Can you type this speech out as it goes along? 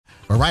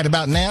But right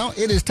about now,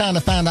 it is time to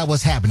find out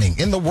what's happening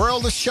in the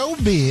world of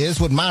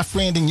showbiz with my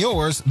friend and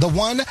yours, the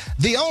one,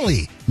 the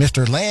only,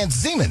 Mr.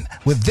 Lance Zeman,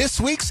 with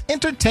this week's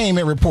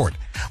Entertainment Report.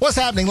 What's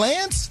happening,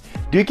 Lance?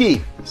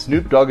 Dookie,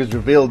 Snoop Dogg has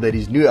revealed that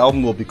his new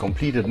album will be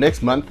completed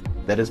next month,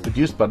 that is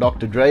produced by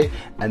Dr. Dre,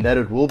 and that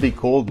it will be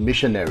called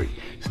Missionary.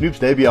 Snoop's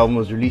debut album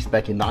was released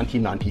back in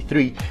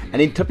 1993,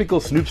 and in typical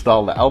Snoop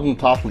style, the album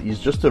title is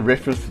just a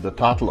reference to the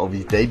title of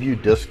his debut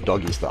disc,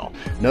 Doggy Style.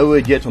 No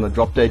word yet on the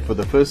drop date for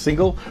the first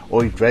single,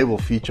 or if Dre will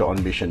feature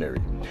on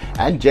Missionary.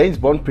 And James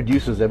Bond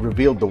producers have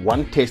revealed the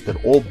one test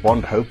that all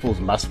Bond hopefuls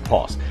must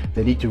pass.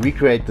 They need to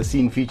recreate the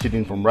scene featured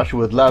in From Russia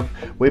With Love,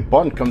 where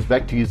Bond comes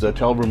back to his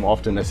hotel room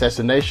after an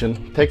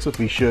assassination, takes off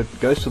his shirt,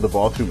 goes to the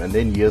bathroom, and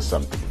then hears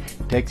something.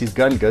 Takes his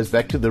gun, goes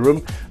back to the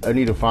room,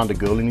 only to find a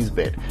girl in his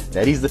bed.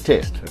 That is the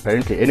test.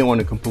 Apparently anyone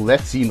who can pull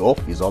that scene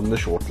off is on the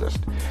shortlist.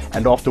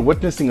 And after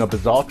witnessing a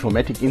bizarre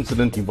traumatic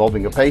incident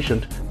involving a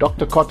patient,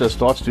 Dr. Cotter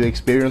starts to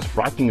experience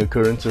frightening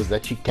occurrences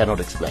that she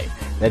cannot explain.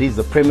 That is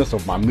the premise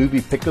of my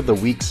movie Pick of the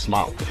Week,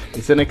 Smile.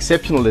 It's an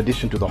exceptional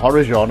addition to the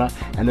horror genre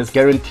and is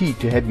guaranteed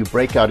to have you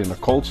break out in a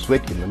cold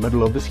sweat in the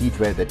middle of this heat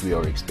wave that we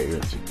are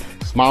experiencing.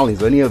 Smile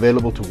is only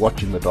available to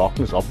watch in the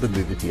darkness of the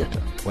movie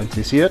theater. Once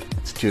you see it,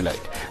 it's too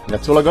late. And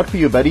that's all I got for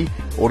you, buddy.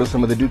 Order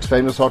some of the Duke's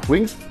famous hot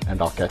wings,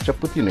 and I'll catch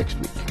up with you next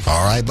week.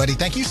 All right, buddy.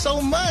 Thank you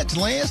so much,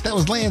 Lance. That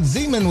was Lance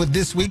Zeman with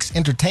this week's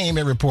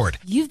Entertainment Report.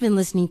 You've been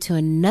listening to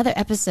another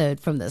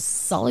episode from the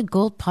Solid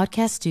Gold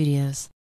Podcast Studios.